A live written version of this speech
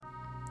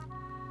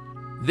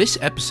This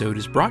episode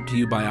is brought to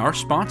you by our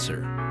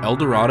sponsor,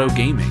 Eldorado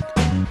Gaming.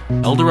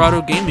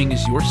 Eldorado Gaming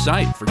is your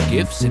site for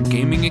gifts and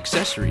gaming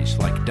accessories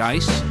like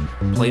dice,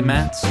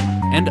 playmats,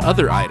 and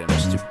other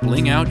items to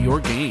bling out your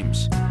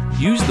games.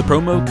 Use the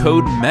promo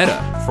code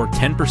META for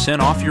 10%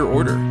 off your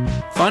order.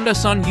 Find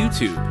us on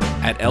YouTube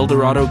at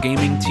Eldorado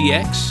Gaming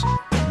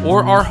TX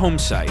or our home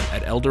site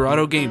at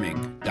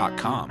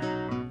eldoradogaming.com.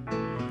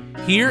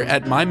 Here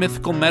at My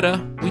Mythical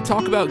Meta, we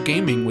talk about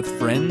gaming with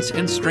friends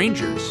and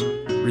strangers,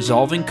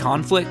 resolving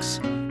conflicts,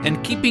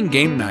 and keeping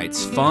game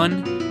nights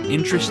fun,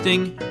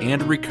 interesting,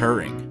 and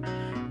recurring.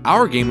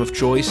 Our game of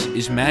choice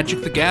is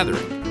Magic the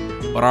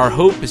Gathering, but our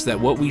hope is that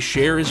what we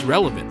share is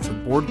relevant for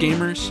board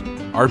gamers,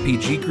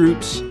 RPG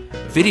groups,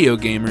 video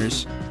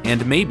gamers,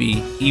 and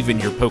maybe even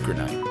your poker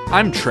night.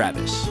 I'm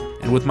Travis,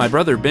 and with my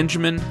brother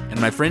Benjamin and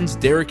my friends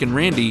Derek and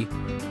Randy,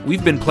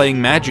 we've been playing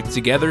Magic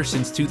together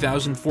since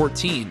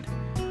 2014.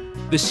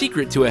 The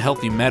secret to a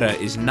healthy meta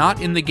is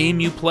not in the game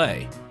you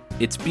play,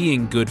 it's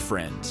being good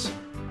friends.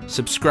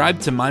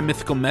 Subscribe to My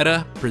Mythical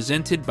Meta,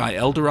 presented by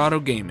Eldorado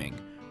Gaming,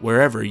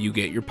 wherever you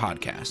get your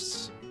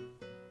podcasts.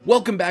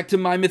 Welcome back to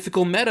My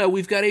Mythical Meta.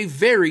 We've got a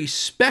very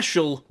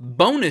special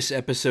bonus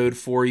episode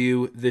for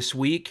you this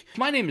week.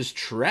 My name is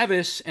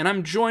Travis, and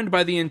I'm joined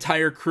by the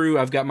entire crew.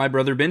 I've got my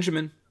brother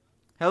Benjamin.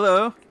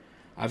 Hello.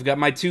 I've got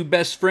my two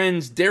best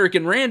friends, Derek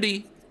and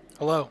Randy.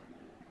 Hello.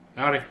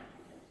 Howdy.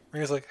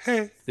 Randy's like,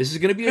 hey. This is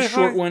going to be a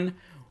short one.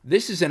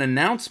 This is an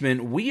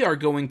announcement. We are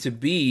going to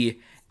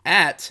be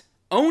at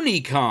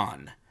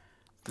OniCon.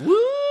 Woo!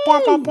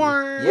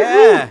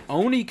 Yeah.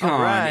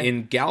 OniCon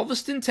in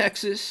Galveston,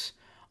 Texas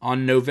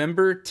on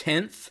November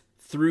 10th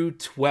through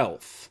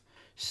 12th.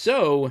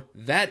 So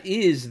that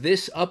is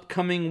this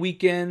upcoming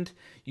weekend.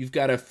 You've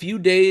got a few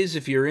days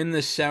if you're in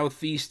the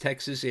Southeast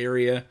Texas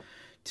area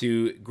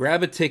to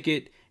grab a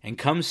ticket and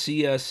come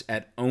see us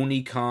at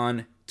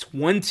OniCon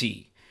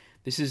 20.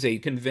 This is a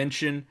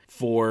convention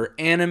for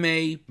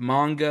anime,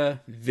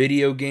 manga,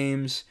 video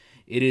games.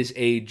 It is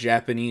a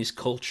Japanese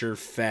culture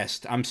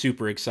fest. I'm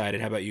super excited.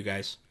 How about you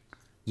guys?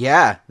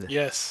 Yeah.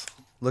 Yes.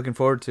 Looking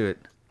forward to it.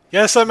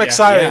 Yes, I'm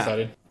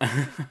excited.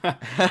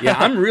 Yeah,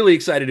 I'm really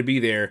excited to be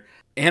there.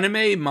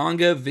 Anime,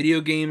 manga,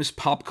 video games,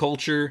 pop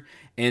culture,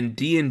 and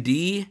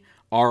D&D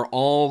are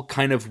all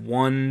kind of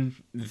one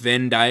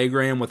Venn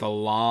diagram with a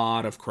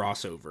lot of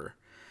crossover.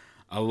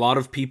 A lot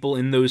of people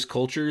in those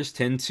cultures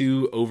tend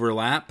to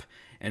overlap,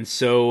 and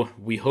so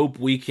we hope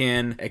we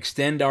can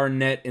extend our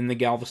net in the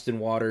Galveston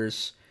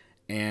waters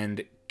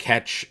and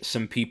catch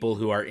some people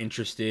who are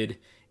interested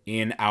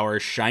in our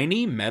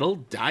shiny metal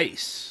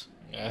dice.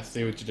 Yeah, I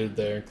see what you did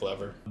there.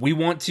 Clever. We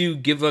want to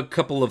give a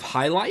couple of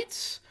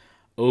highlights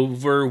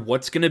over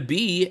what's going to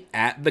be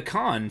at the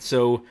con.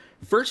 So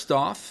first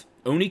off,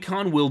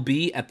 OniCon will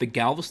be at the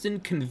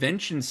Galveston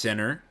Convention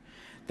Center.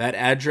 That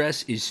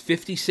address is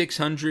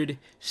 5600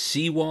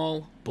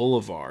 Seawall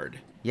Boulevard.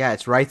 Yeah,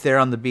 it's right there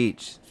on the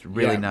beach. It's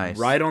really nice.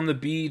 Right on the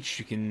beach.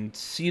 You can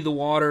see the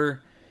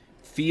water,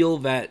 feel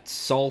that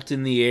salt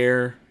in the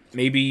air.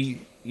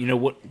 Maybe,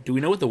 do we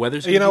know what the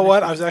weather's going to be? You know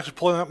what? I was actually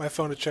pulling out my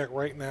phone to check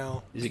right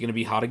now. Is it going to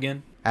be hot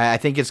again? I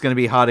think it's going to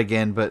be hot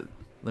again, but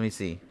let me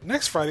see.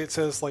 Next Friday it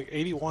says like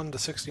 81 to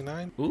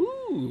 69.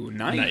 Ooh,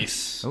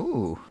 nice.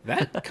 Ooh.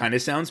 That kind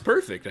of sounds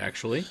perfect,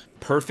 actually.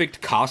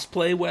 Perfect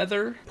cosplay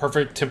weather.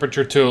 Perfect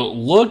temperature to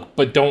look,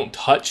 but don't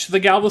touch the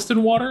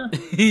Galveston water.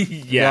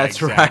 Yeah, that's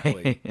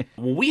exactly. right.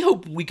 Well, we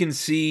hope we can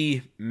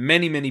see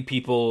many, many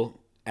people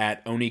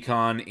at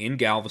OniCon in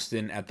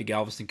Galveston at the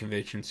Galveston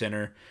Convention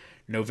Center,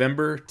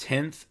 November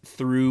 10th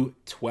through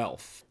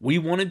 12th. We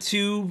wanted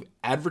to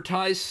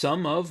advertise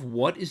some of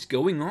what is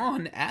going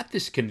on at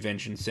this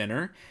convention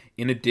center,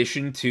 in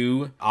addition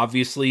to,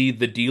 obviously,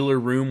 the dealer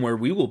room where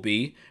we will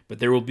be, but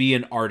there will be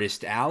an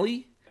artist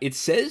alley. It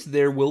says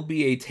there will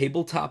be a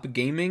tabletop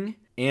gaming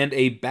and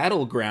a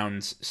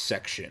Battlegrounds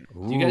section.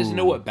 Ooh. Do you guys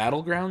know what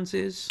Battlegrounds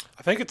is?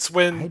 I think it's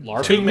when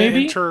LARPing, two men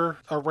maybe? enter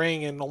a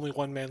ring and only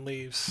one man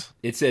leaves.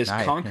 It says,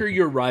 Nice. conquer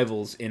your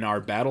rivals in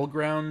our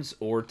Battlegrounds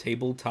or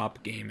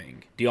tabletop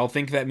gaming. Do y'all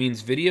think that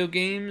means video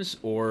games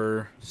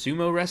or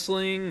sumo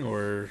wrestling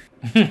or...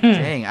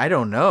 Dang, I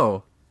don't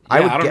know. I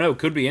don't know.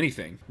 Could be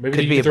anything. Maybe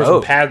Could you be can throw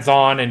both. some pads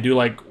on and do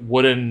like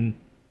wooden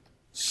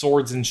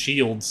swords and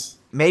shields.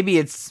 Maybe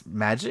it's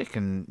Magic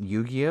and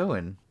Yu-Gi-Oh!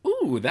 And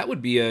Ooh, that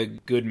would be a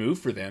good move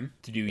for them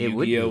to do It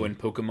would Yu-Gi-Oh! be. And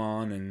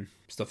Pokemon and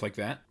stuff like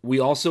that. We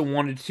also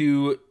wanted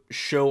to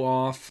show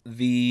off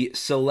the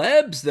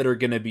celebs that are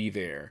going to be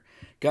there.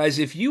 Guys,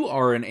 if you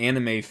are an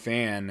anime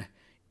fan,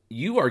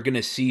 you are going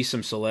to see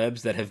some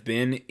celebs that have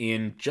been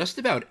in just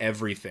about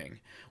everything.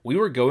 We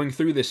were going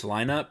through this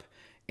lineup,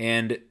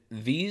 and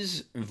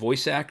these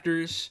voice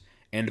actors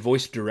and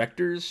voice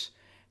directors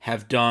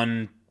have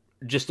done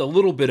just a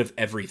little bit of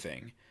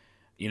everything.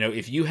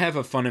 If you have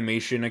a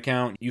Funimation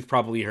account, you've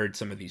probably heard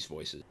some of these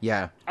voices.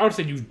 yeah. I would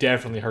say you've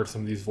definitely heard some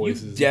of these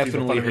voices. You've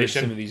definitely heard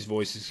Funimation. some of these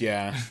voices,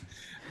 yeah.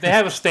 They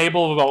have a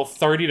stable of about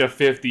 30 to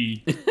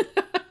 50.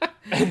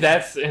 And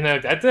that's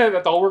it.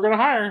 That's all we're gonna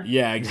hire.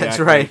 Yeah, exactly. That's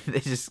right. They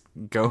just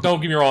go.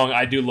 Don't get me wrong.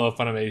 I do love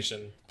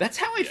Funimation. That's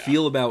how I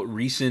feel about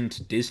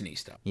recent Disney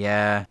stuff.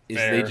 Yeah. Is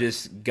Fair. they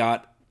just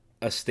got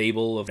a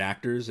stable of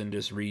actors and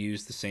just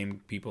reuse the same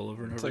people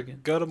over and It's over like,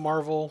 again. go to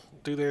Marvel,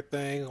 do their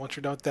thing. Once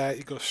you're done with that,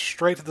 you go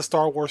straight to the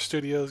Star Wars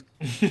studios.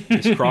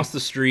 Just cross the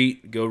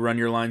street, go run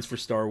your lines for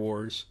Star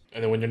Wars.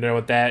 And then when you're done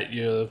with that,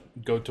 you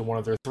go to one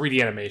of their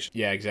 3D animations.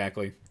 Yeah,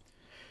 exactly.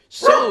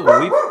 So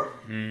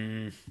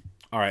we.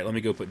 All right, let me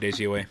go put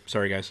Daisy away.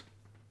 Sorry, guys.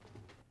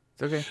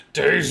 It's okay.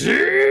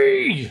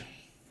 Daisy.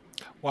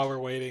 While we're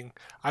waiting,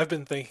 I've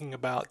been thinking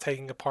about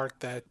taking apart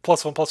that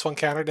 +1/+1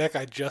 counter deck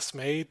I just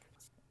made.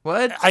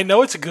 What? I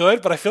know it's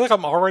good, but I feel like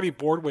I'm already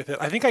bored with it.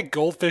 I think I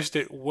goldfished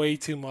it way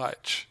too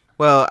much.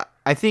 Well,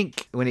 I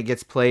think when it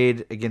gets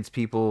played against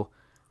people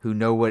who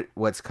know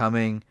what's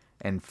coming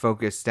and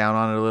focus down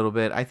on it a little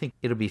bit, I think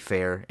it'll be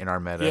fair in our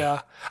meta.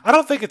 Yeah. I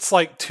don't think it's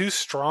like too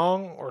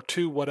strong or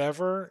too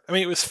whatever. I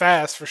mean, it was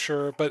fast for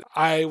sure, but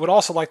I would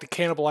also like to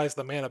cannibalize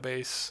the mana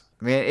base.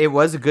 I mean, it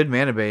was a good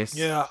mana base.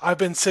 Yeah, I've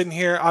been sitting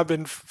here, I've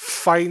been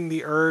fighting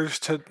the urge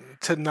to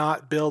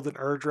not build an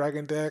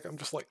Dragon deck. I'm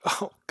just like,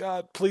 oh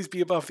god, please be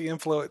above the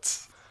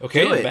influence.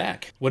 Okay, Do I'm it.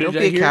 back. What Don't did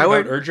be I a hear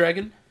coward. about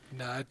Dragon?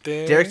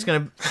 Nothing. Derek's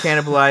gonna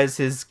cannibalize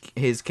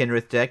his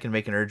Kenrith deck and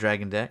make an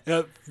Dragon deck.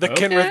 Yeah, the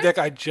Okay. Kenrith deck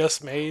I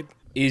just made.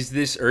 Is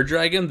this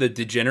Dragon the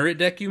degenerate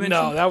deck you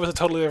mentioned? No, that was a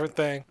totally different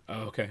thing.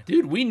 Oh, okay.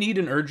 Dude, we need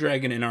an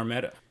Dragon in our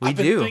meta. I've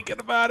been thinking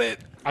about it.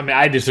 I mean,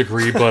 I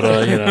disagree,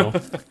 but you know,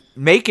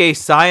 Make a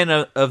Scion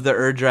of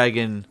the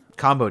Dragon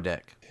combo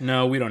deck.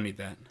 No, we don't need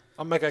that.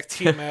 I'll make a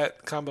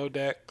Tiamat combo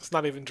deck. It's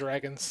not even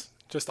dragons,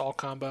 just all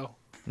combo.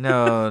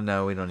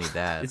 No, we don't need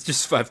that. It's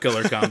just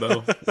 5-color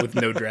combo with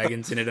no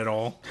dragons in it at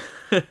all.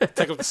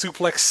 Take up the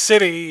Suplex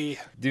City.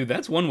 Dude,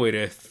 that's one way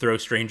to throw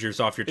strangers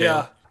off your tail.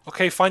 Yeah.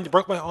 Okay, fine. You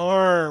broke my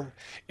arm.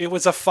 It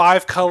was a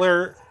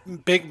 5-color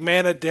big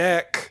mana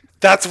deck.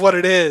 That's what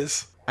it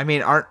is. I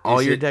mean, aren't all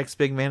Is your it- decks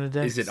big mana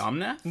decks? Is it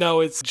Omnath?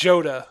 No, it's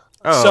Joda.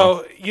 Oh.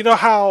 So, you know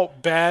how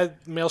bad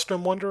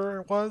Maelstrom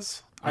Wanderer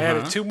was? I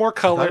added 2 more I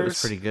thought colors. it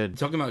was pretty good. You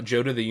talking about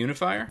Joda the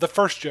Unifier? The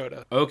first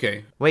Joda.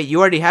 Okay. Wait,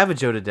 you already have a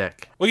Joda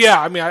deck. Well,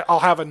 yeah, I mean, I'll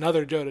have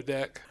another Joda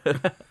deck.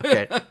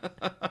 Okay.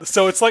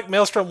 So it's like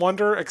Maelstrom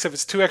Wanderer, except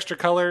it's 2 extra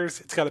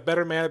colors. It's got a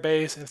better mana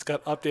base, and it's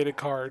got updated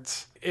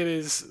cards. It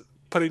is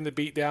putting the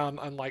beat down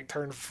on like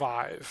turn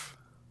 5.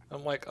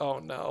 I'm like, oh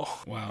no.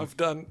 Wow. I've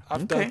done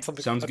something.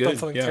 Sounds I've done good,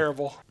 something yeah.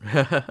 terrible.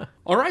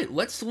 All right,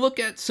 let's look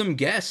at some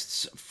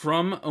guests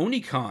from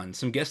OniCon,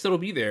 some guests that'll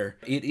be there.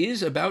 It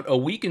is about a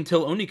week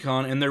until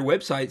OniCon, and their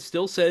website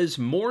still says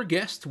more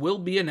guests will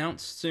be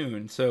announced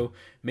soon. So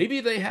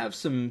maybe they have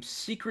some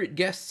secret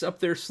guests up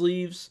their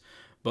sleeves,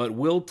 but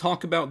we'll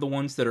talk about the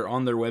ones that are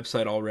on their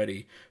website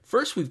already.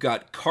 First, we've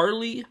got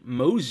Carly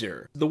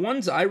Moser. The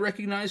ones I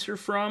recognize her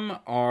from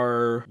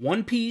are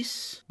One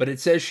Piece, but it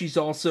says she's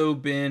also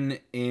been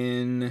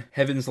in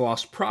Heaven's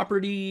Lost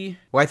Property.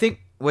 Well, I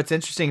think what's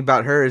interesting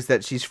about her is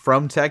that she's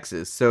from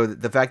Texas. So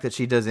the fact that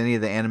she does any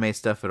of the anime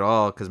stuff at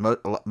all, because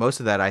most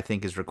of that I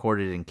think is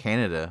recorded in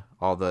Canada,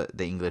 all the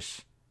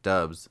English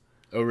dubs.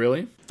 Oh,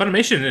 really?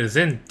 Funimation is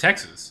in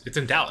Texas. It's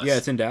in Dallas. Yeah,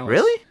 it's in Dallas.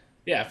 Really?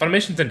 Yeah,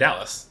 Funimation's in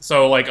Dallas.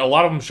 So, like, a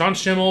lot of them, Sean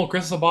Schimmel,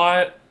 Chris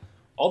Sabat,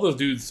 all those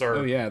dudes are...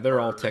 Oh, yeah,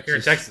 they're all are Texas, here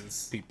in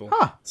Texas. people.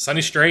 Huh.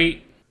 Sunny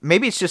Straight.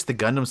 Maybe it's just the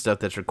Gundam stuff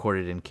that's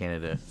recorded in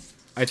Canada.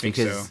 I think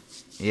Because,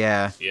 so.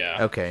 yeah. Yeah.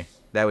 Okay.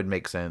 That would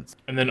make sense.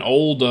 And then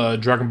old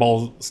Dragon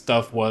Ball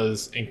stuff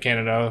was in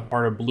Canada,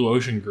 part of Blue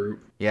Ocean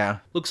Group. Yeah.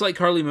 Looks like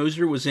Carly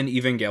Moser was in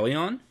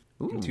Evangelion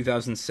Ooh. in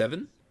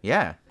 2007.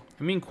 Yeah.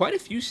 I mean, quite a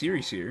few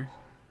series here.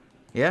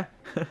 Yeah.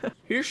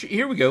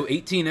 Here we go.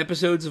 18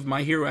 episodes of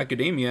My Hero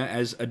Academia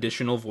as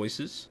additional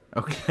voices.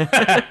 Okay.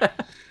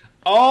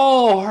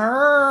 Oh,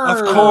 her!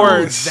 Of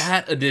course.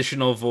 That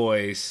additional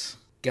voice.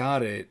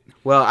 Got it.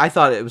 Well, I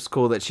thought it was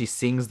cool that she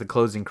sings the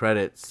closing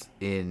credits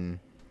in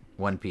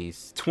One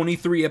Piece.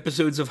 23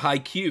 episodes of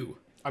Haikyuu.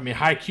 I mean,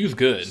 Haikyuu's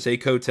good.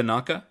 Seiko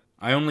Tanaka.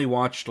 I only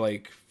watched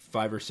like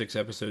 5 or 6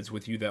 episodes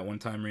with you that one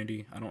time,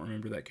 Randy. I don't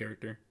remember that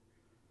character.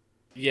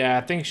 Yeah,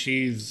 I think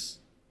she's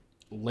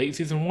late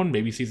season 1,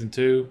 maybe season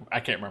 2.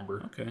 I can't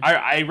remember. Okay.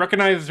 I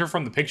recognize her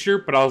from the picture,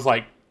 but I was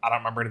like, I don't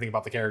remember anything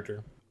about the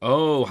character.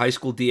 Oh, High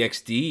School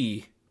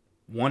DxD.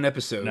 1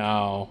 episode.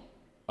 No.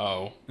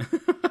 Oh.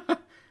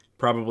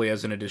 Probably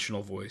as an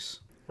additional voice.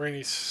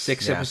 Randy's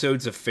 6 Yeah.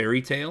 episodes of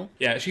Fairy Tale.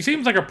 Yeah, she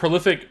seems like a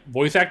prolific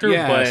voice actor,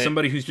 Yeah, but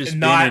somebody who's just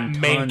not been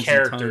in main tons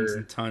character. and tons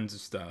and tons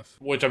of stuff.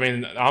 Which, I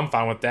mean, I'm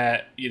fine with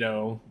that. You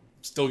know,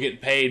 still getting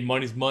paid.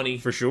 Money's money.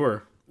 For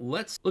sure.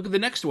 Let's look at the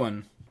next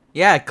one.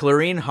 Yeah,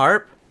 Clarine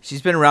Harp.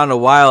 She's been around a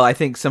while. I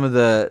think some of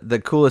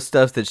the coolest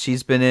stuff that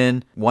she's been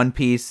in, One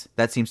Piece,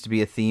 that seems to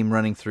be a theme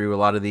running through a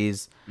lot of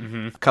these.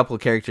 Mm-hmm. A couple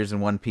of characters in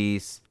One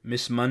Piece.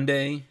 Miss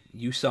Monday,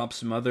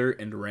 Usopp's mother,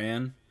 and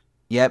Ran.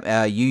 Yep,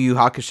 Yu Yu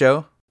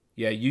Hakusho.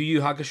 Yeah, Yu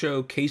Yu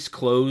Hakusho, Case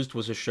Closed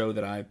was a show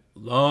that I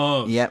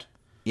loved. Yep.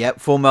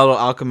 Yep, Full Metal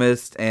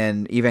Alchemist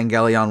and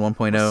Evangelion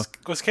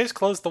 1.0. Was Case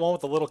Closed the one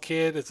with the little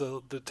kid as a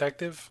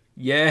detective?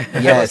 Yeah.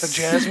 Yes. Like the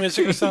jazz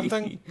music or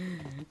something?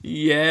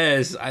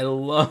 Yes, I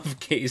love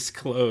Case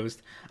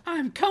Closed.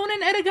 I'm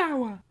Conan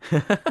Edogawa.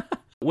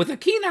 With a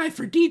keen eye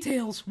for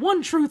details,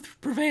 one truth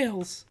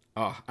prevails.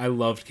 Oh, I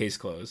loved Case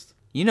Closed.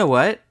 You know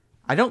what?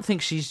 I don't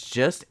think she's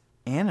just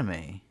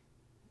anime.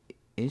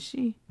 Is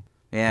she?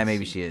 Yeah,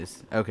 maybe she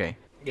is. Okay.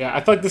 Yeah,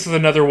 I feel like this is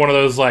another one of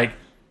those, like,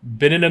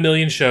 been in a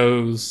million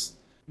shows,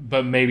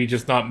 but maybe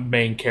just not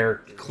main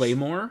characters.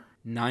 Claymore?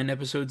 9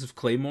 episodes of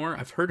Claymore?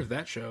 I've heard of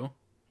that show.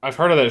 I've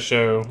heard of that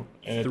show,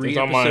 and 3 it's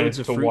on my episodes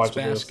of to Fruits watch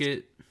list.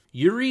 Basket.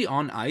 Yuri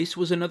on Ice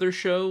was another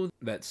show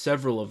that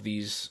several of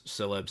these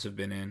celebs have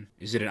been in.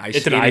 Is it an ice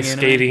It's skating an ice anime?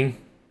 skating.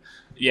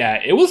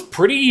 Yeah, it was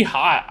pretty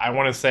hot. I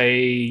want to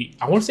say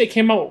it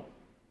came out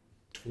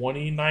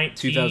 2019,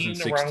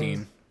 2016.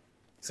 around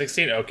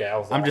 16.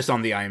 Okay, I'm just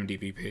on the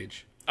IMDb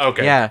page.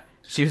 okay. Yeah,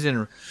 she was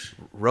in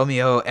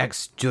Romeo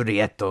x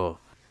Giulietto.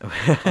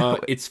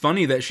 It's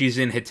funny that she's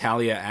in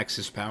Hitalia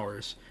Axis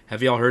Powers.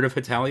 Have y'all heard of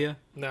Hitalia?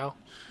 No.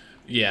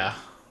 Yeah.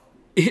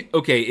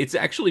 Okay, it's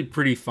actually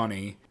pretty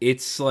funny.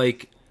 It's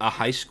like a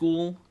high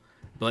school,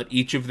 but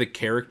each of the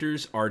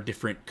characters are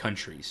different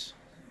countries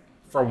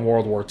From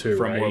World War II,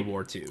 from right? World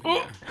War II.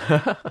 Oh.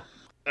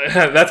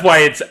 That's why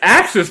it's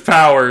Axis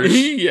powers.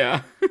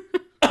 Yeah.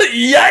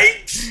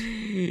 Yikes!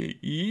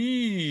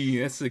 Yee,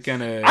 that's the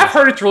kind of... I've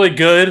heard it's really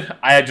good.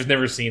 I had just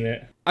never seen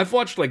it. I've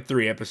watched like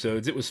 3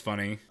 episodes. It was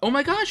funny. Oh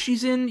my gosh,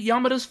 she's in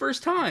Yamada's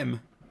First Time.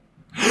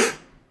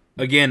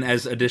 Again,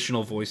 as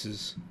additional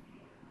voices.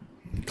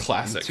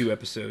 Classic. 2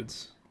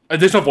 episodes.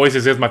 Additional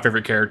Voices is my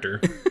favorite character.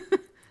 I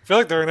feel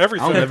like they're in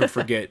everything.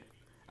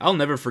 I'll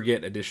never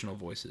forget additional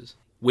voices.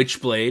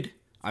 Witchblade.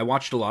 I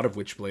watched a lot of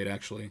Witchblade,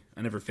 actually.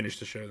 I never finished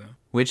the show, though.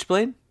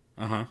 Witchblade?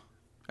 Uh-huh.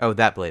 Oh,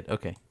 that blade.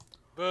 Okay.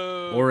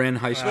 Boo. Oren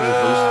High School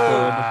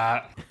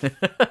Host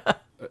Club.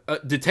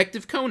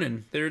 Detective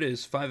Conan. There it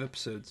is. 5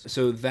 episodes.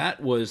 So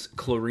that was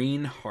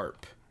Clarine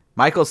Harp.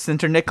 Michael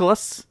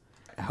Sinterniklaas?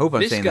 I hope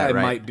I'm This saying guy that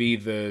right. might be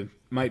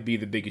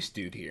the biggest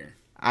dude here.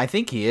 I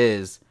think he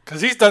is. Because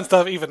he's done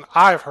stuff even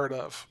I've heard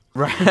of.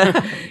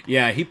 Right.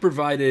 Yeah, he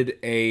provided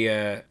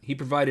an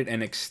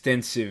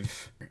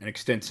extensive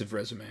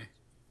resume.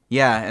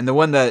 Yeah, and the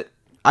one that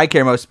I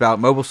care most about,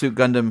 Mobile Suit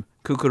Gundam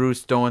Kukuru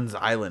Stone's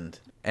Island.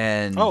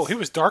 And Oh, he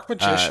was Dark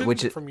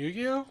Magician from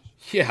Yu-Gi-Oh?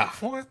 Yeah.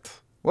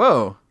 What?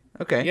 Whoa.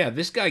 Okay. Yeah,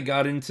 this guy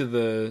got into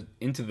the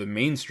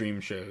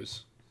mainstream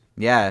shows.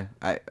 Yeah,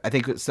 I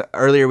think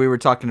earlier we were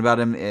talking about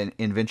him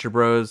in Venture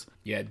Bros.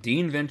 Yeah,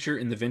 Dean Venture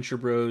in the Venture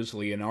Bros,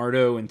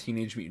 Leonardo in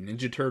Teenage Mutant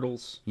Ninja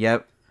Turtles.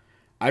 Yep.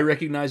 I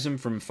recognize him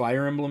from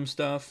Fire Emblem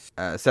stuff.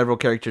 Several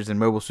characters in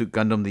Mobile Suit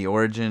Gundam The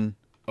Origin.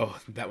 Oh,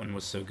 that one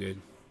was so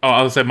good. Oh,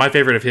 I would say my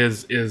favorite of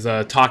his is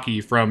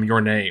Taki from Your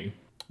Name.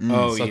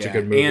 Oh, Such yeah. a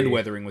good movie. And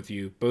Weathering with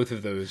You. Both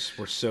of those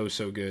were so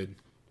good.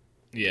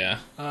 Yeah.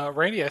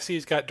 Randy, I see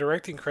he's got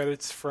directing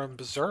credits from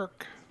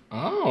Berserk.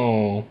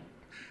 Oh.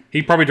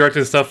 He probably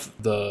directed stuff,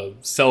 the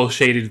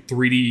cel-shaded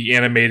 3D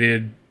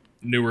animated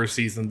newer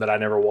season that I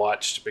never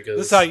watched because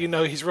This is how you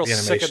know he's real the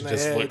sick in animation the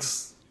just head.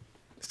 looks.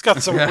 He's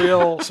got some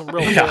real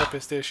Yeah.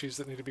 therapist issues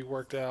that need to be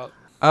worked out.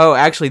 Oh,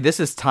 actually,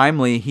 this is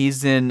timely.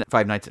 He's in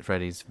Five Nights at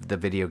Freddy's, the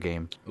video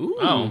game, Ooh.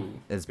 Oh.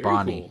 as Very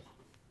Bonnie. cool.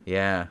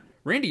 Yeah.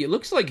 Randy, it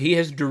looks like he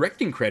has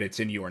directing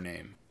credits in Your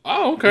Name.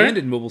 Oh, okay. And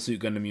in Mobile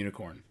Suit Gundam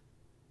Unicorn.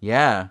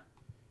 Yeah.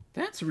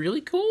 That's really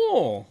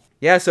cool.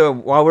 Yeah, so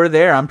while we're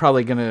there, I'm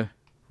probably going to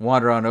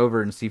wander on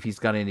over and see if he's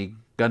got any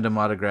Gundam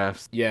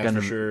autographs. Yeah, Gundam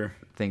for sure.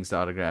 things to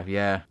autograph,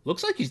 yeah.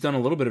 Looks like he's done a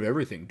little bit of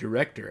everything.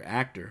 Director,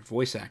 actor,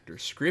 voice actor,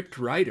 script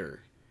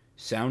writer,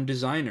 sound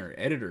designer,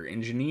 editor,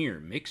 engineer,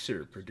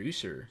 mixer,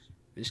 producer.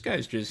 This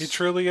guy's just... He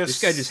truly is.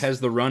 This guy just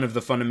has the run of the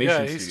Funimation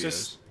Yeah, he's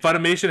studios. just-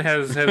 Funimation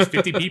has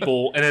 50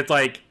 people, and it's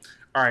like,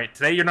 all right,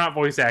 today you're not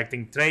voice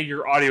acting. Today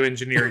you're audio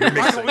engineer. You're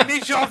Michael, mixing. we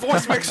need you on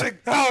voice mixing.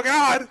 Oh,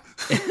 God.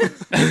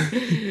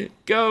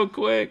 Go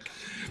quick.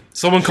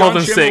 Someone called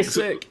John in Schimmel's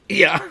sick.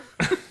 Yeah.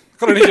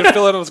 Gonna need you to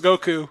fill in as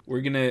Goku.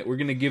 We're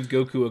gonna give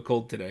Goku a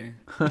cold today.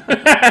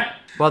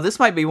 Well, this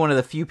might be one of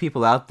the few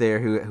people out there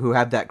who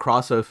have that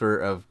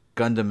crossover of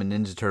Gundam and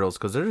Ninja Turtles,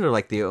 because those are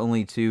like the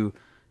only 2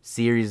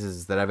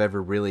 series that I've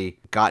ever really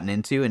gotten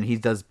into, and he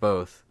does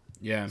both.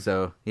 Yeah.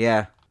 So,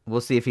 yeah,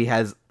 we'll see if he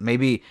has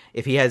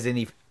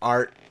any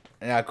art.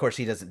 And of course,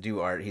 he doesn't do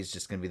art. He's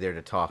just going to be there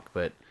to talk.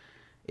 But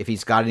if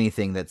he's got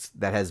anything that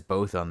has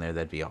both on there,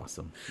 that'd be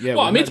awesome. Yeah.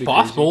 Well, I wouldn't mean, that it's be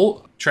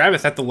possible.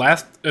 Travis, at the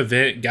last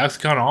event,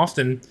 GalaxyCon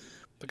Austin,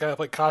 The guy that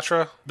played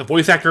Katra. the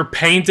voice actor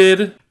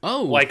painted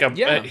Oh, like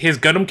yeah. his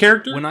Gundam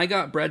character. When I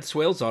got Brad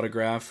Swale's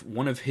autograph,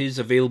 one of his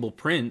available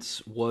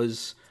prints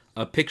was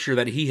a picture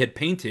that he had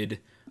painted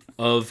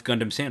of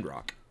Gundam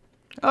Sandrock.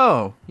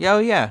 Oh,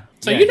 yeah.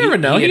 So you never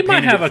know. He had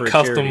might painted have it a for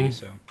custom. charity,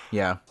 so.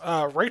 Yeah.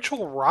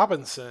 Rachel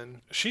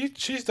Robinson.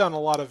 She's done a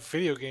lot of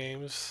video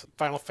games,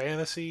 Final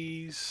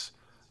Fantasies.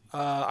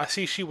 I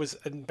see she was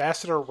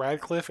Ambassador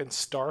Radcliffe in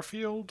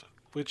Starfield,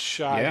 which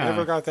I Yeah.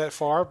 never got that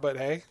far, but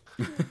hey.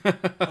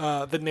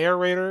 The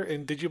narrator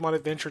in Digimon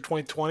Adventure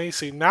 2020.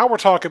 See, now we're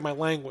talking my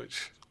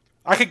language.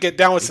 I could get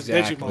down with some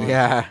Digimon.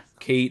 Yeah.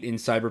 Kate in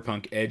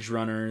Cyberpunk Edge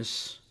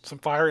Runners. Some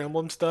Fire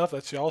Emblem stuff.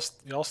 That's y'all's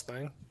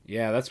thing.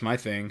 Yeah, that's my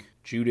thing.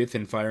 Judith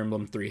in Fire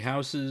Emblem Three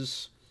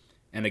Houses.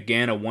 And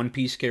again, a One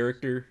Piece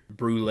character.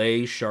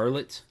 Brûlée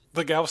Charlotte.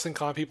 The Galveston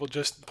Con people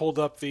just pulled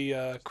up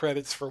the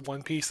credits for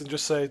One Piece and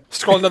just say,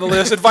 scrolling down the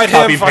list, invite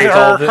him, invite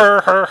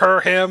her,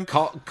 him.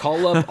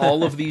 Call up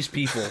all of these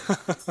people.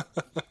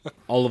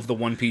 All of the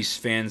One Piece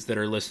fans that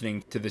are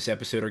listening to this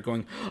episode are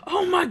going,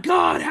 "Oh my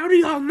god, how do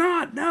y'all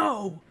not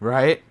know?"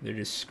 Right? They're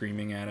just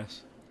screaming at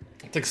us.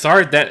 It's like,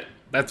 sorry,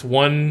 that's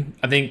one,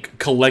 I think,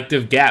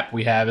 collective gap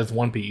we have is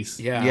One Piece.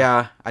 Yeah.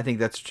 Yeah, I think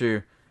that's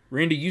true.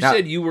 Randy, you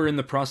said you were in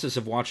the process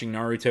of watching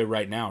Naruto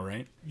right now,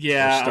 right?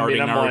 Yeah, or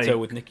starting I'm Naruto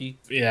with Nikki.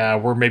 Yeah,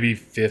 we're maybe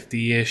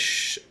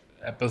 50-ish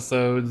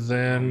episodes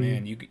in.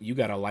 Man, you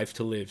got a life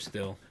to live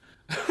still.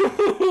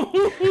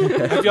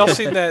 Have y'all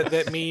seen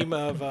that meme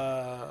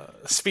of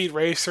Speed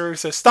Racer? It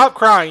says, "Stop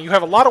crying. You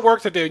have a lot of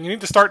work to do, and you need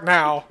to start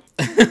now."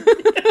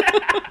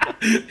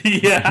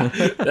 Yeah,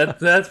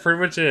 that's pretty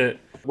much it.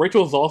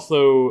 Rachel's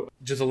also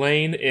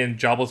Ghislaine in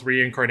Jobless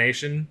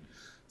Reincarnation,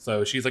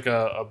 so she's like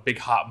a big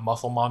hot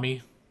muscle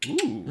mommy.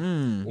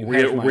 Ooh,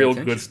 Real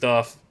good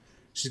stuff.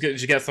 She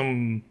got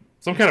some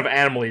kind of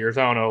animal ears.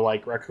 I don't know,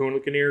 like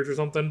raccoon-looking ears or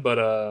something. But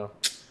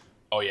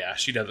oh yeah,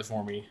 she does it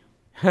for me.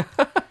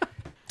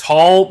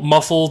 Tall,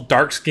 muscle,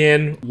 dark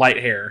skin, light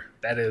hair.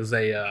 That is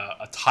a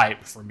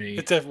type for me.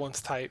 It's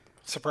everyone's type.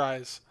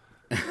 Surprise.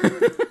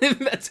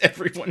 That's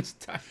everyone's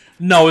type.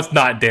 No, it's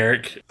not,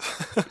 Derek.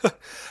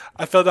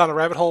 I fell down a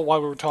rabbit hole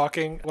while we were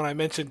talking when I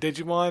mentioned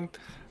Digimon.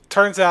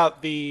 Turns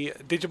out the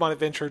Digimon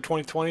Adventure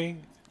 2020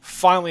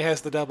 finally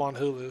has the dub on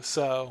Hulu,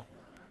 so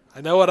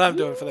I know what I'm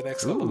doing for the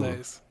next couple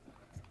days.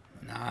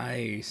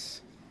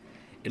 Nice.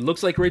 It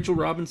looks like Rachel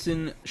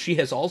Robinson, she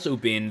has also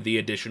been the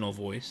additional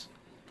voice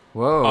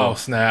Whoa. Oh,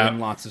 snap. in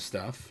lots of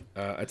stuff.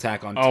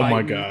 Attack on Oh, Titan,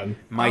 my God.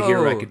 My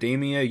Hero Oh.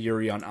 Academia,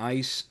 Yuri on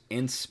Ice,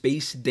 and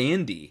Space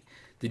Dandy.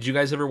 Did you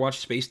guys ever watch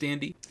Space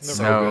Dandy?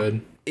 So No.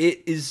 good.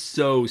 It is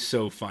so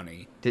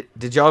funny.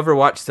 Did y'all ever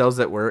watch Cells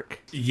at Work?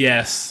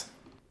 Yes.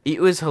 It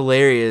was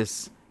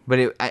hilarious,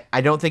 but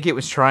I don't think it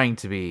was trying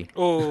to be.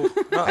 Oh,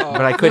 uh-oh.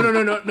 But I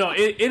couldn't. No.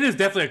 It is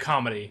definitely a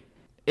comedy.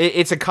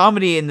 It's a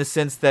comedy in the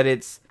sense that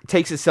it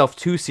takes itself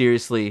too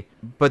seriously,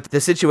 but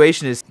the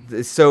situation is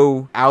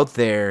so out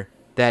there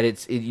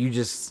that you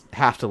just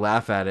have to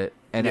laugh at it,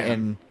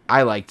 and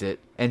I liked it.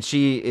 And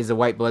she is a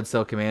white blood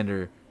cell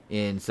commander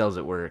in Cells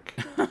at Work.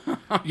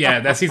 Yeah,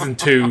 that's season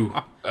 2,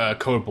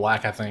 Code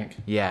Black, I think.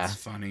 Yeah, It's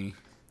funny.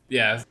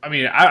 Yeah, I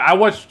mean, I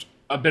watched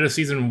a bit of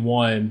season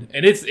 1,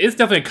 and it's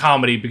definitely a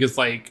comedy because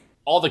like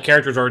all the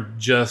characters are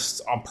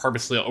just on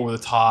purposely over the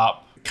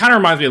top. Kind of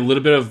reminds me a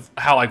little bit of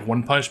how like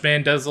One Punch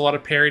Man does a lot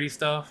of parody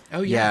stuff.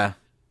 Oh, yeah.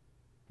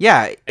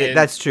 And-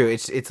 That's true.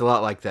 It's a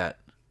lot like that.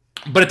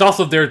 But it's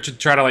also there to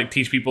try to like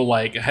teach people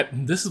like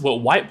this is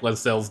what white blood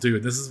cells do.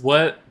 This is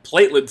what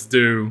platelets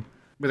do.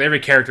 With every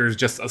character is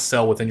just a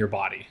cell within your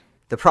body.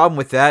 The problem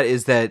with that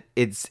is that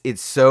it's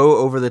so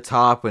over the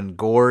top and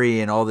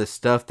gory and all this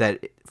stuff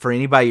that for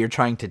anybody you're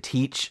trying to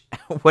teach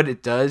what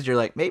it does, you're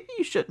like, maybe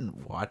you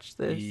shouldn't watch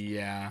this.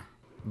 Yeah.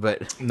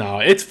 But No,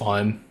 it's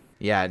fun.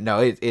 yeah, no,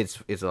 it's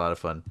a lot of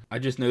fun. I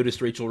just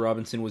noticed Rachel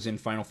Robinson was in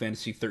Final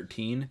Fantasy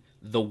 13,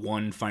 the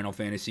one Final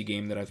Fantasy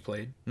game that I've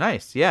played.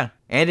 Nice, yeah.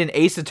 And in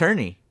Ace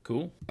Attorney.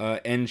 Cool.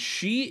 And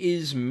she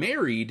is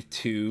married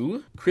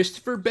to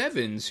Christopher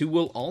Bevins, who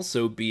will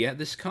also be at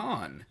this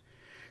con.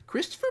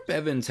 Christopher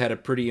Bevins had a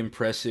pretty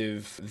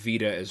impressive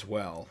Vita as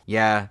well.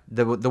 Yeah,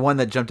 the one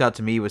that jumped out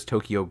to me was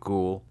Tokyo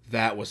Ghoul.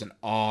 That was an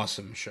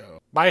awesome show.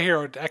 My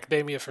Hero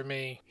Academia for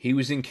me. He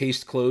was in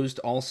Case Closed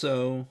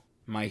also.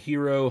 My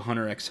Hero,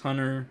 Hunter x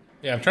Hunter.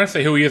 Yeah, I'm trying to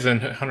say who he is in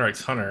Hunter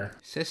x Hunter.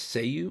 It says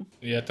Seiyu.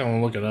 Yeah, I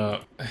don't look it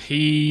up.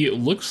 He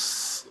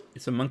looks.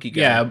 It's a monkey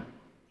guy. Yeah,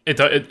 it's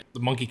the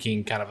Monkey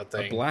King kind of a A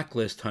thing.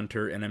 blacklist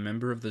hunter and a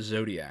member of the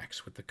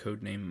Zodiacs with the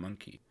codename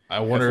Monkey. I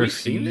wonder we if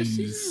seen this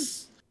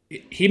he's.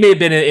 He may have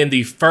been in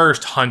the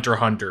first Hunter x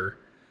Hunter,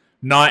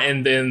 not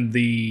in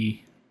the.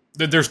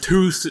 There's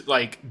two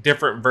like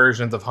different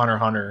versions of Hunter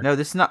x Hunter. No,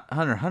 this is not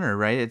Hunter x Hunter,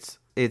 right?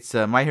 It's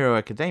My Hero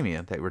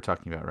Academia that we're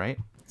talking about, right?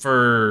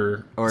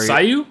 For Or-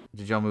 Seiyu?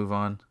 Did y'all move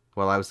on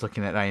while I was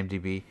looking at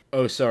IMDb?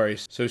 Oh, sorry.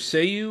 So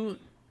Seiyu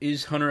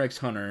is Hunter x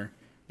Hunter.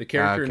 The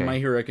character in okay. My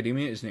Hero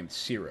Academia is named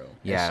Sero.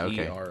 Yeah, okay.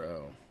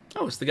 Sero.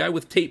 Oh, it's the guy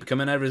with tape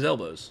coming out of his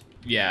elbows.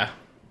 Yeah,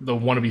 the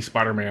wannabe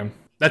Spider-Man.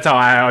 That's how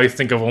I always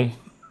think of him.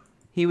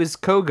 He was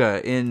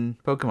Koga in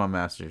Pokemon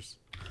Masters.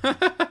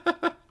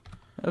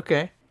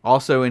 Okay.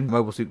 Also in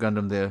Mobile Suit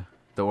Gundam,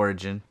 the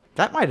origin.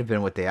 That might have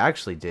been what they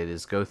actually did,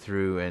 is go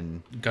through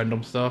and...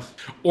 Gundam stuff.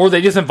 Or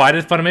they just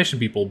invited Funimation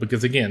people,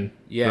 because again...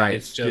 Yeah, Right.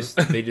 it's just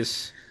they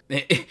just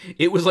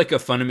it was like a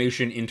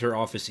Funimation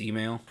inter-office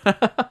email.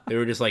 They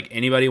were just like,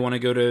 anybody want to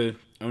go to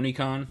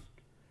OniCon?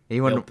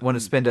 You want to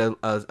spend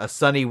a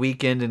sunny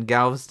weekend in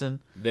Galveston?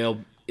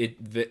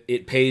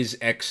 It pays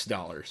X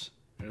dollars.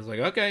 It was like,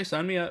 okay,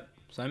 sign me up.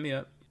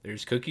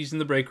 There's cookies in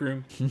the break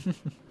room.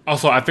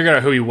 Also, I figured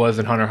out who he was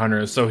in Hunter x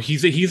Hunter. So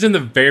he's in the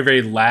very,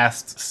 very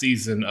last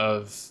season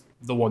of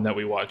the one that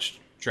we watched,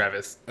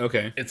 Travis.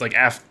 Okay. It's like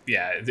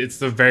it's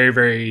the very,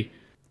 very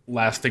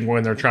last thing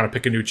when they're trying to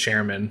pick a new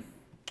chairman.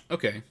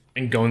 Okay.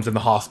 And Gon's in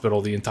the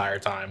hospital the entire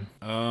time.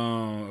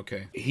 Oh,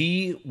 okay.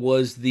 He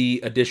was the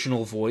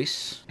additional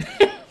voice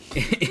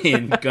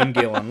in Gun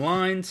Gale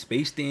Online,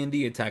 Space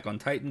Dandy, Attack on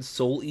Titan,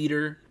 Soul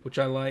Eater, which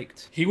I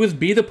liked. He was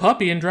Bee the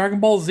puppy in Dragon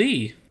Ball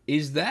Z.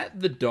 Is that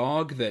the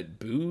dog that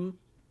Boo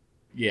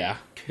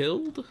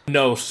killed?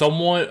 No,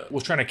 someone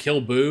was trying to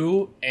kill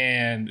Boo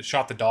and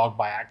shot the dog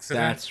by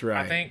accident. That's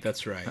right. I think.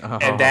 That's right.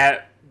 And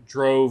that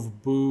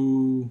drove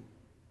Boo.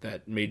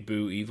 That made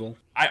Boo evil.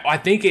 I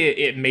think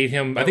it made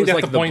him. That I think was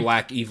that's like the point.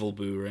 Black evil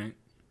Boo, right?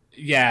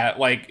 Yeah,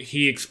 like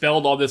he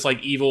expelled all this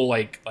like evil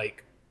like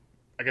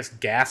I guess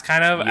gas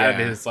kind of out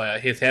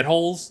of his head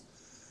holes,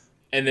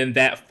 and then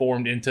that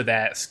formed into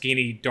that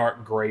skinny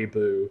dark gray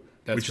Boo,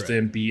 which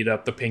then beat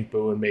up the pink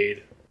Boo and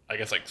made I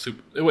guess like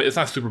super. It's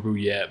not Super Boo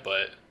yet,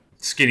 but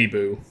skinny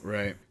Boo.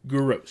 Right.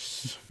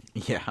 Gross.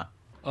 Yeah.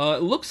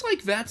 It looks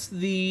like that's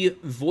the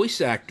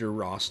voice actor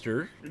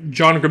roster.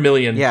 John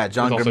Gramillion. Yeah,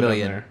 John is also down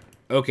Gramillion. there.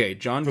 Okay,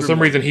 John. For some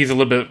reason, he's a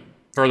little bit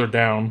further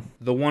down.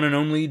 The one and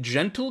only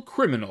gentle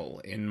criminal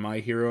in My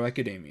Hero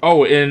Academia.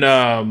 Oh, in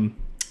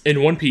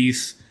One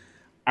Piece,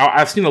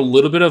 I've seen a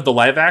little bit of the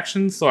live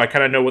action, so I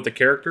kind of know what the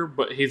character.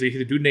 But he's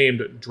a dude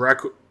named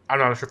Draco. I'm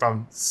not sure if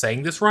I'm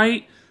saying this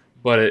right,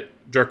 but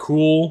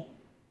Dracul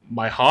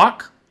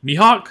Mihawk.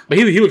 But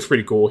he looks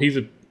pretty cool. He's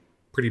a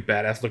pretty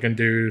badass looking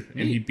dude,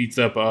 and he beats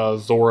up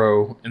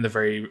Zoro in the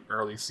very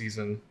early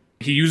season.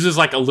 He uses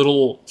like a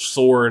little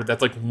sword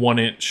that's like 1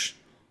 inch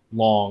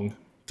long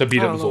to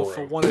beat up Zoro. If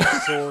a 1 inch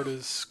sword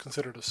is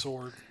considered a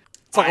sword.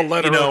 It's like a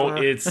letter.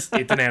 It's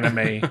an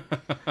anime.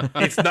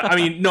 It's not. I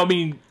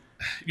mean,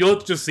 you'll have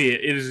to just see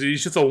it.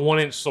 It's just a 1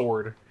 inch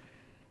sword,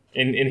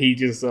 and he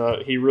just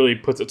he really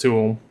puts it to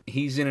him.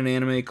 He's in an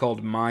anime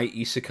called My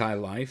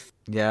Isekai Life.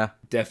 Yeah.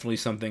 Definitely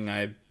something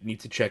I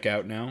need to check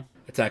out now.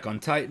 Attack on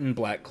Titan,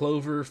 Black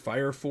Clover,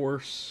 Fire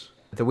Force.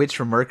 The Witch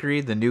from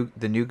Mercury, the new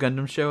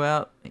Gundam show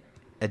out.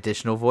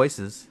 Additional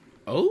voices.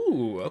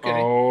 Oh, okay.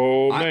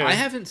 Oh man, I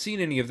haven't seen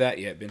any of that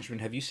yet, Benjamin.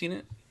 Have you seen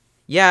it?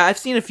 Yeah, I've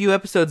seen a few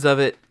episodes of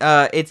it.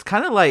 It's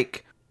kind of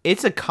like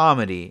it's a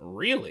comedy.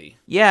 Really?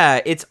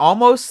 Yeah, it's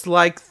almost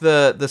like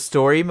the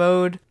story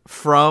mode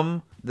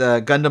from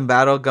the Gundam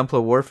Battle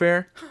Gunpla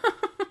Warfare.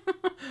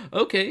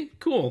 Okay,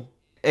 cool.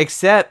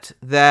 Except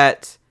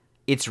that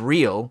it's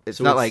real. It's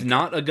not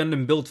a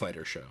Gundam Build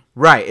Fighter show.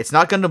 Right, it's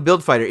not Gundam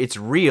Build Fighter. It's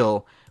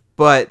real,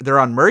 but they're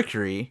on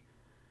Mercury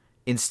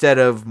instead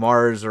of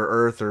Mars or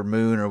Earth or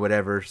Moon or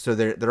whatever. So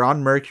they're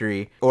on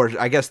Mercury, or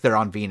I guess they're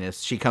on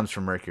Venus. She comes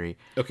from Mercury.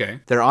 Okay.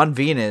 They're on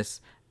Venus,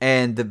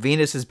 and the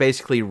Venus is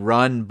basically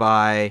run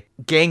by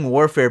gang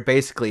warfare,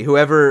 basically.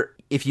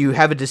 If you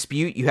have a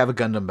dispute, you have a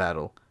Gundam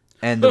battle.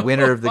 And the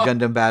winner of the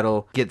Gundam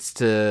battle gets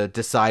to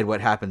decide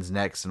what happens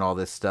next and all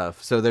this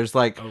stuff. So there's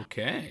like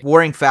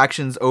warring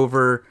factions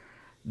over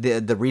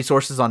the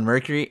resources on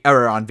Mercury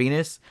or on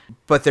Venus,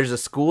 but there's a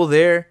school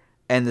there,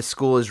 and the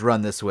school is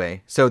run this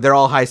way. So they're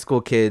all high school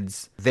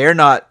kids. They're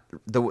not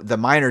the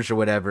minors or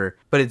whatever,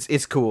 but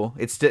it's cool.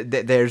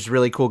 There's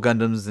really cool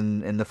Gundams,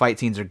 and the fight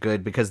scenes are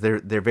good because they're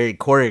very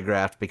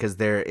choreographed because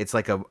it's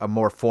like a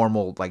more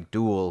formal like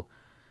duel.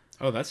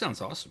 Oh, that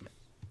sounds awesome.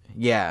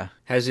 Yeah.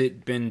 Has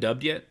it been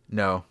dubbed yet?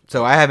 No.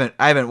 So I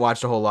haven't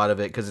watched a whole lot of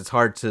it because it's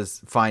hard to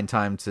find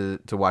time to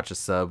watch a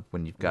sub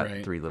when you've got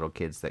 3 little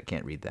kids that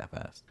can't read that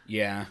fast.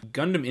 Yeah.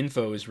 Gundam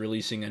Info is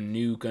releasing a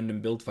new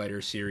Gundam Build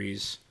Fighter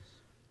series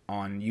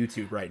on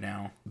YouTube right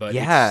now, but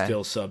it's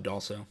still subbed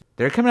also.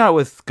 They're coming out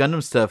with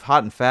Gundam stuff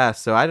hot and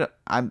fast, so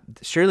I'm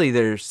surely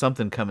there's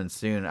something coming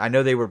soon. I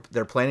know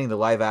they're planning the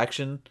live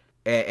action.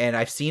 And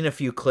I've seen a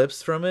few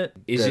clips from it.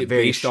 Is it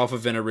based off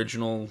of an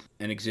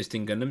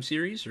existing Gundam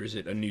series, or is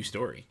it a new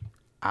story?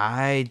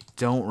 I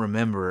don't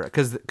remember,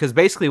 because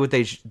basically what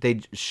they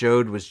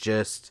showed was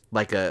just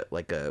like a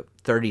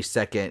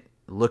 30-second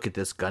look at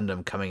this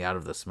Gundam coming out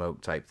of the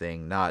smoke type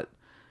thing, not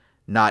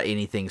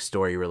anything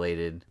story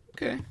related.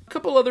 Okay, a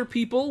couple other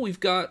people. We've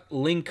got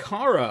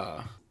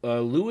Linkara.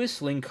 Louis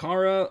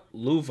Linkara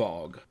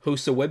Luvog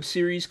hosts a web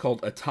series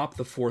called Atop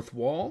the Fourth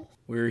Wall,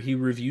 where he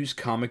reviews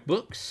comic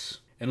books.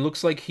 And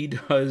looks like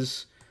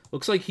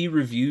he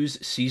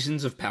reviews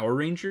seasons of Power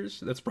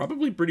Rangers. That's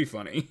probably pretty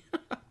funny.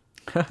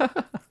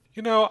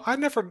 I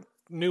never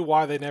knew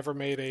why they never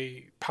made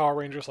a Power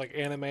Rangers like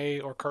anime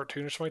or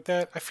cartoon or something like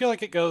that. I feel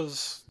like it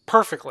goes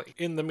perfectly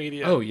in the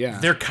media. Oh, yeah.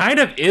 There kind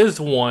of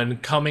is one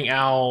coming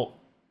out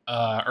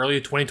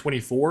early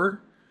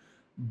 2024.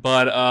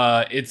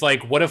 But it's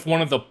like, what if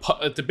one of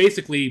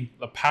basically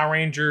the Power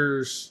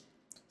Rangers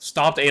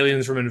stopped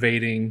aliens from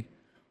invading,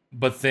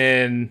 but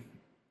then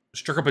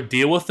struck up a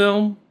deal with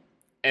them,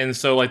 and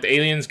so like the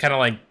aliens kind of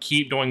like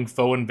keep doing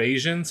faux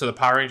invasion, so the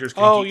Power Rangers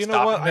can keep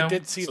stopping them. I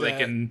did see so that. They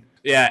can,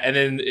 and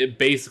then it's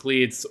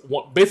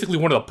basically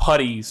one of the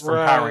putties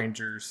from Power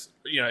Rangers.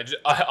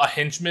 A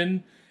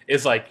henchman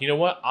is like, you know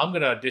what? I'm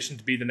gonna audition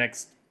to be the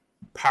next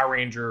Power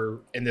Ranger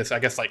in this, I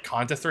guess, like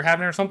contest they're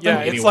having or something.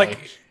 Yeah, it's like,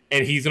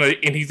 and he's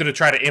gonna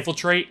try to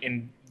infiltrate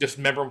and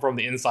dismember them from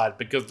the inside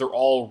because they're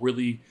all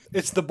really.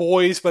 it's the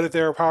boys, but if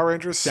they're Power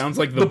Rangers. Sounds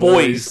like the The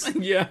boys. boys.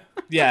 Yeah.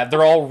 Yeah,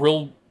 they're all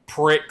real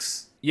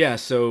pricks. Yeah,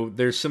 so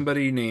there's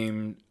somebody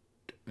named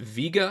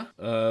Viga,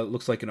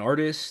 looks like an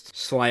artist.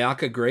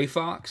 Slyaka Grey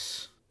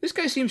Fox. This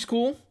guy seems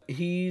cool.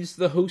 He's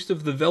the host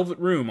of The Velvet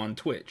Room on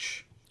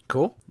Twitch.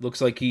 Cool.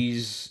 Looks like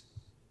he's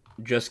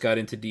just got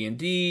into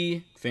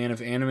D&D, fan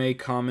of anime,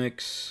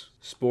 comics,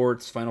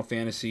 sports, Final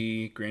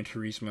Fantasy, Gran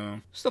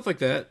Turismo, stuff like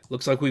that.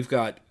 Looks like we've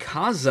got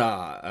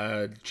Kaza,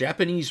 a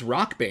Japanese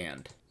rock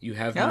band. You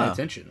have my Oh.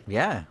 attention.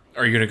 Yeah.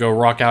 Are you gonna go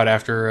rock out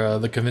after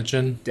the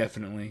convention?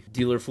 Definitely.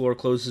 Dealer floor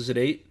closes at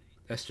 8.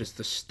 That's just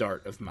the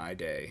start of my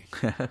day.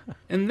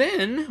 And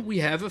then we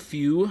have a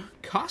few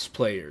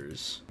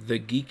cosplayers. The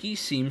Geeky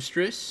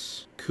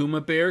Seamstress,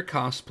 Kuma Bear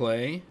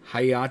Cosplay,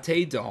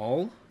 Hayate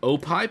Doll,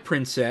 Opie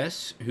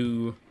Princess,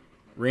 who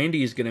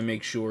Randy is going to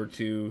make sure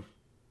to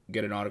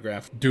get an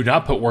autograph Do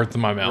not put words in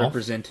my mouth.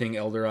 representing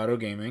Eldorado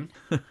Gaming.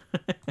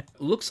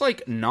 Looks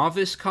like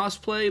Novice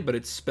Cosplay, but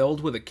it's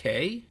spelled with a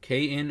K.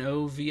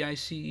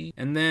 K-N-O-V-I-C-E.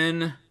 And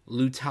then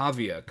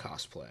Lutavia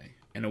Cosplay,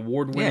 an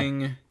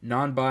award-winning,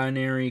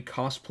 non-binary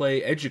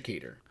cosplay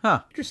educator.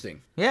 Huh.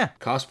 Interesting. Yeah.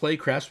 Cosplay,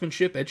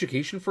 craftsmanship,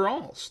 education for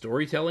all.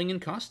 Storytelling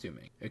and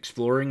costuming.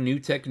 Exploring new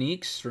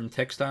techniques from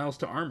textiles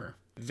to armor.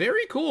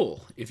 Very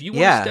cool. If you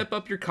want Yeah. to step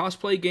up your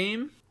cosplay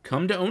game,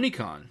 come to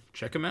OniCon.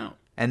 Check them out.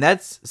 And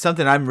that's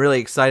something I'm really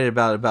excited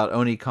about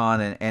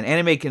OniCon and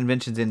anime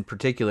conventions in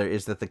particular,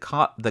 is that the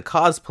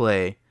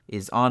cosplay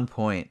is on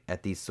point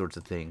at these sorts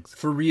of things.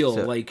 For real,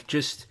 So- like,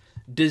 just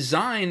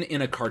design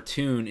in a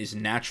cartoon is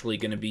naturally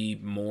going to be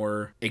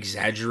more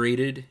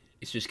exaggerated.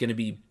 It's just going to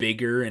be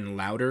bigger and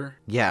louder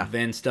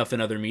than stuff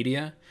in other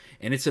media.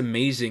 And it's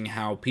amazing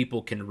how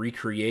people can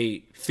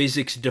recreate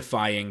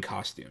physics-defying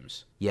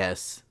costumes.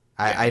 Yes.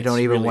 Yeah, I don't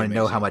it's even really want to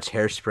know amazing. how much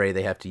hairspray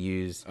they have to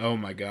use. Oh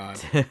my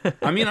god.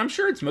 I mean, I'm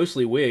sure it's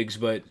mostly wigs,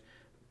 but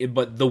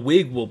the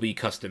wig will be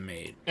custom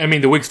made. I mean,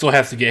 the wig still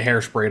has to get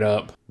hair sprayed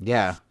up.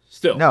 Yeah.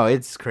 Still. No,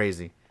 it's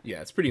crazy. Yeah,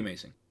 it's pretty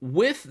amazing.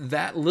 With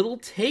that little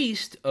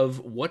taste of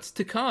what's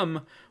to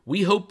come,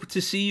 we hope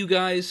to see you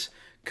guys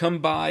come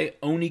by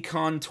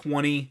OniCon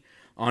 20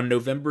 on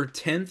November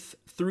 10th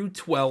through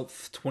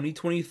 12th,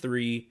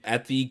 2023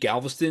 at the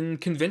Galveston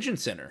Convention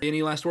Center.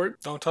 Any last word?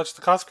 Don't touch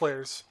the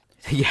cosplayers.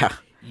 Yeah.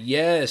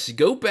 Yes,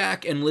 go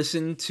back and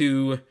listen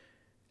to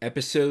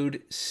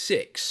episode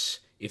 6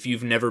 if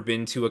you've never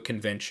been to a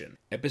convention.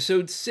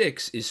 Episode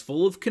 6 is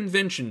full of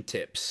convention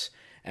tips,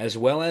 as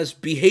well as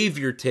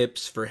behavior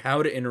tips for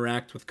how to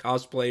interact with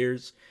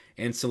cosplayers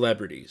and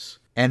celebrities.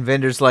 And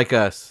vendors like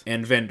us.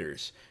 And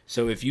vendors.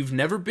 So if you've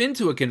never been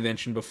to a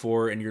convention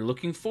before and you're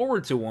looking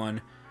forward to one,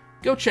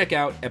 go check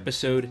out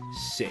episode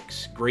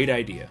 6. Great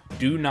idea.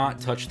 Do not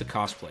touch the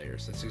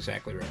cosplayers. That's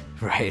exactly right.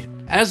 Right.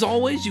 As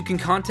always, you can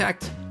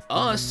contact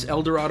us,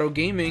 Eldorado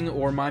Gaming,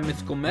 or My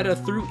Mythical Meta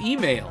through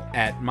email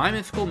at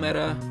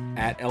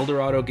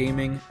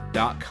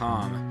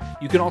mymythicalmeta@eldoradogaming.com.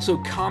 You can also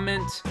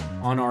comment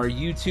on our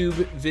YouTube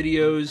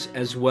videos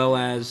as well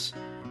as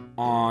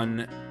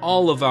on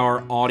all of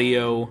our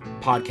audio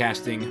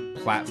podcasting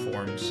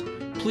platforms.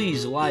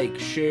 Please like,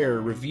 share,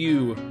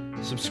 review,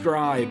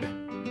 subscribe.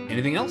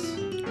 Anything else?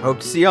 Hope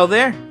to see y'all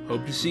there.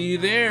 Hope to see you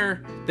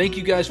there. Thank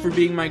you guys for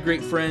being my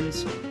great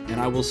friends, and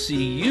I will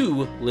see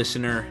you,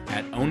 listener,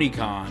 at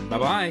OniCon.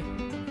 Bye-bye.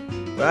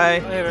 Bye.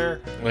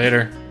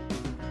 Later.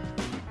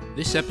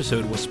 This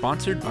episode was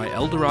sponsored by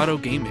Eldorado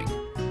Gaming.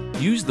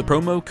 Use the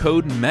promo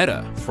code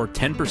META for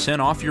 10%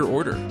 off your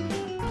order.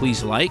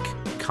 Please like,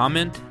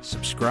 comment,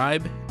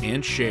 subscribe,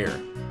 and share.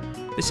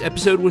 This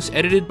episode was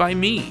edited by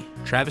me,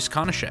 Travis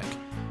Konishek,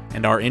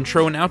 and our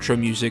intro and outro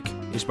music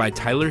is by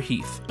Tyler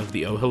Heath of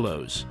the Oh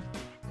Hellos.